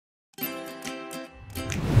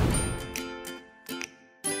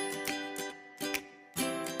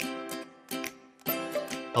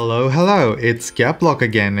Hello, it's GetBlock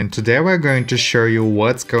again, and today we're going to show you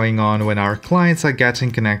what's going on when our clients are getting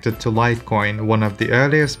connected to Litecoin, one of the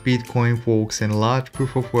earliest Bitcoin forks in large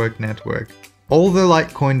proof-of-work network. Although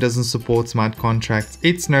Litecoin doesn't support smart contracts,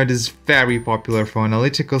 its node is very popular for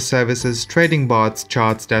analytical services, trading bots,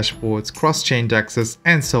 charts, dashboards, cross-chain dexes,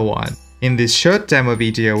 and so on. In this short demo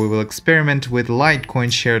video, we will experiment with Litecoin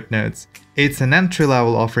shared nodes. It's an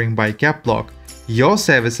entry-level offering by GetBlock. Your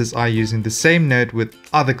services are using the same node with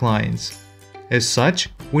other clients. As such,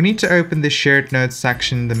 we need to open the shared nodes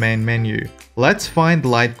section in the main menu. Let's find the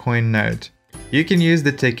Litecoin node. You can use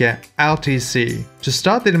the ticker LTC. To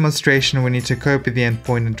start the demonstration, we need to copy the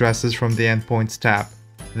endpoint addresses from the endpoints tab.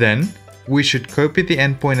 Then, we should copy the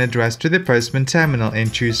endpoint address to the Postman terminal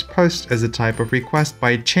and choose post as a type of request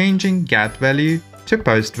by changing get value to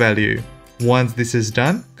post value. Once this is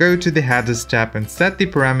done, go to the headers tab and set the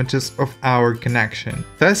parameters of our connection.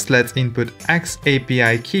 First, let's input X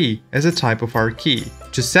API key as a type of our key.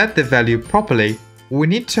 To set the value properly, we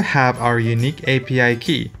need to have our unique API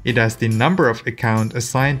key. It has the number of account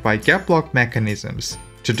assigned by GetBlock mechanisms.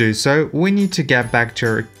 To do so, we need to get back to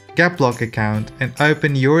our GetBlock account and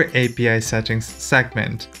open your API settings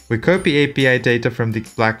segment. We copy API data from the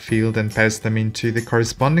black field and paste them into the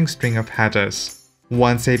corresponding string of headers.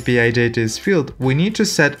 Once API data is filled, we need to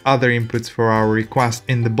set other inputs for our request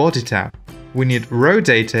in the body tab. We need raw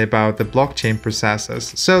data about the blockchain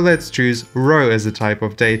processes, so let's choose raw as a type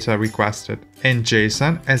of data requested and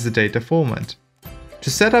JSON as the data format. To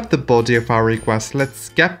set up the body of our request, let's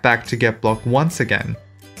get back to GetBlock once again.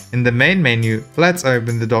 In the main menu, let's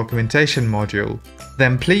open the documentation module.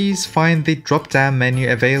 Then please find the drop-down menu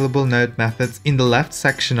available node methods in the left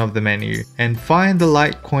section of the menu and find the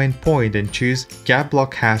Litecoin point and choose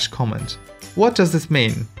GetBlock hash command. What does this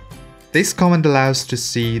mean? This command allows to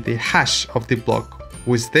see the hash of the block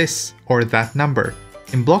with this or that number.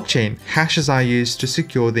 In blockchain, hashes are used to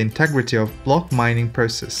secure the integrity of block mining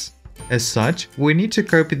process. As such, we need to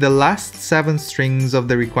copy the last 7 strings of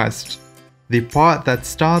the request, the part that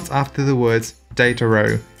starts after the words data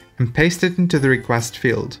row, and paste it into the request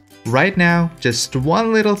field. Right now, just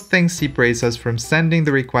one little thing separates us from sending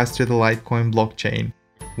the request to the Litecoin blockchain.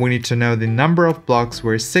 We need to know the number of blocks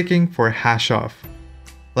we're seeking for a hash of.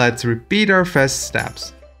 Let's repeat our first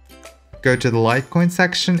steps. Go to the Litecoin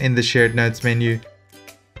section in the shared nodes menu.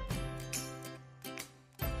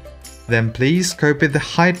 Then please copy the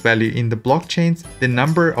height value in the blockchains. The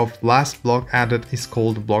number of last block added is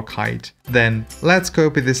called block height. Then let's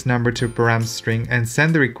copy this number to param string and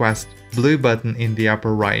send the request blue button in the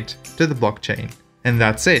upper right to the blockchain. And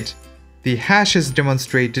that's it. The hash is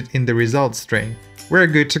demonstrated in the result string. We're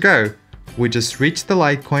good to go. We just reached the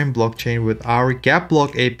Litecoin blockchain with our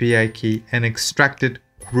GetBlock API key and extracted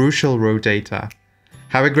crucial raw data.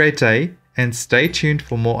 Have a great day and stay tuned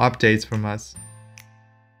for more updates from us.